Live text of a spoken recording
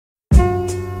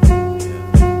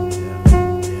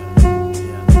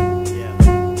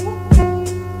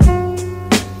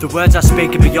The words I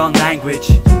speak are beyond language.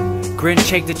 Grin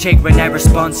cheek to cheek when they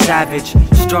respond savage.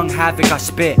 Strong havoc I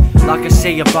spit like a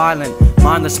sea of violent.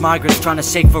 Mindless migrants trying to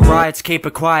seek for riots, keep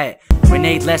it quiet. We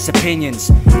need less opinions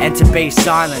and to be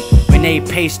silent. We need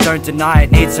peace, don't deny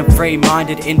it. Need some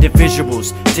free-minded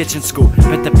individuals. Ditching school,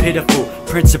 but the pitiful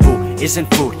principle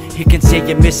isn't fooled. He can see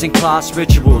you're missing class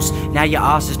rituals. Now your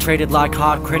ass is treated like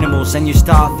hard criminals, and you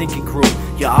start thinking cruel.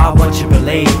 You are what you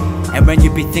believe. And when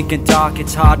you be thinking dark,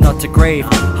 it's hard not to grieve.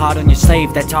 Hard on your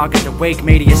sleeve, they target the weak.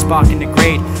 Media sparking the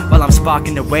greed, while I'm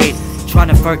sparking the weed. Trying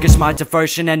to focus my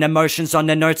devotion and emotions on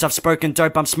the notes I've spoken.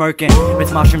 Dope I'm smoking,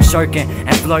 with mushrooms soaking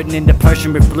and floating in the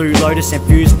potion with blue lotus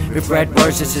infused with red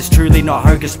roses. Is truly not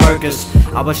hocus pocus.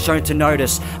 I was shown to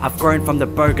notice, I've grown from the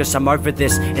bogus. I'm over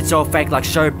this, it's all fake like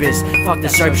showbiz. Fuck the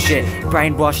soap shit,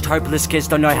 brainwashed hopeless kids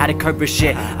don't know how to cope with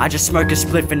shit. I just smoke a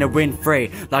spliff and a win free,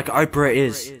 like Oprah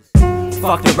is.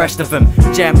 Fuck the rest of them,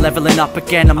 jam leveling up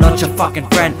again. I'm not your fucking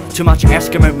friend, too much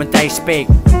excrement when they speak.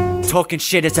 Talking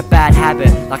shit is a bad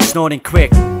habit, like snorting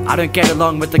quick. I don't get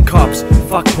along with the cops,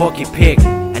 fuck Porky Pig.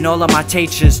 And all of my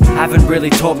teachers haven't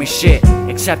really taught me shit,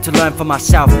 except to learn for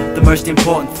myself, the most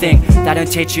important thing. They don't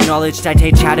teach you knowledge, they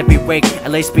teach how to be weak.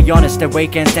 At least be honest, they're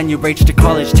weekends, then you reach to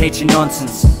college teaching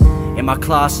nonsense. In my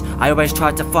class, I always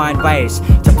tried to find ways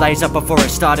to blaze up before it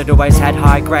started, always had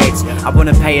high grades. I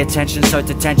wouldn't pay attention, so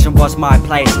detention was my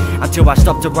place, until I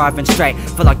stopped arriving straight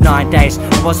for like 9 days.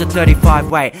 I was a 35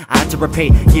 way, I had to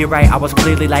repeat year 8. I was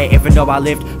clearly late, even though I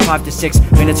lived 5 to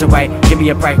 6 minutes away. Give me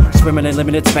a break, swimming in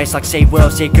limited space like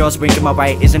SeaWorld. See girls winking my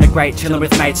way, isn't it great? Chilling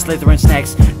with mates, slithering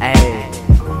snakes,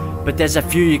 ayy. But there's a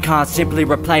few you can't simply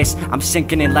replace. I'm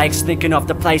sinking in lakes, thinking of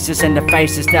the places and the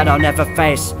faces that I'll never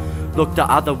face. Look the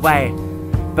other way,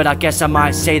 but I guess I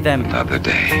might see them another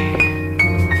day.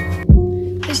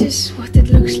 This is what it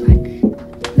looks like.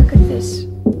 Look at this.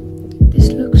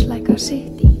 This looks like a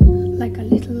city, like a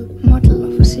little model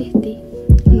of a city.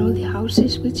 And all the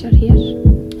houses which are here,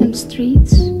 and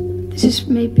streets. This is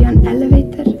maybe an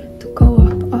elevator to go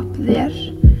up there.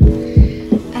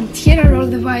 And here are all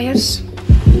the wires.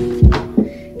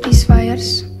 These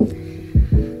wires.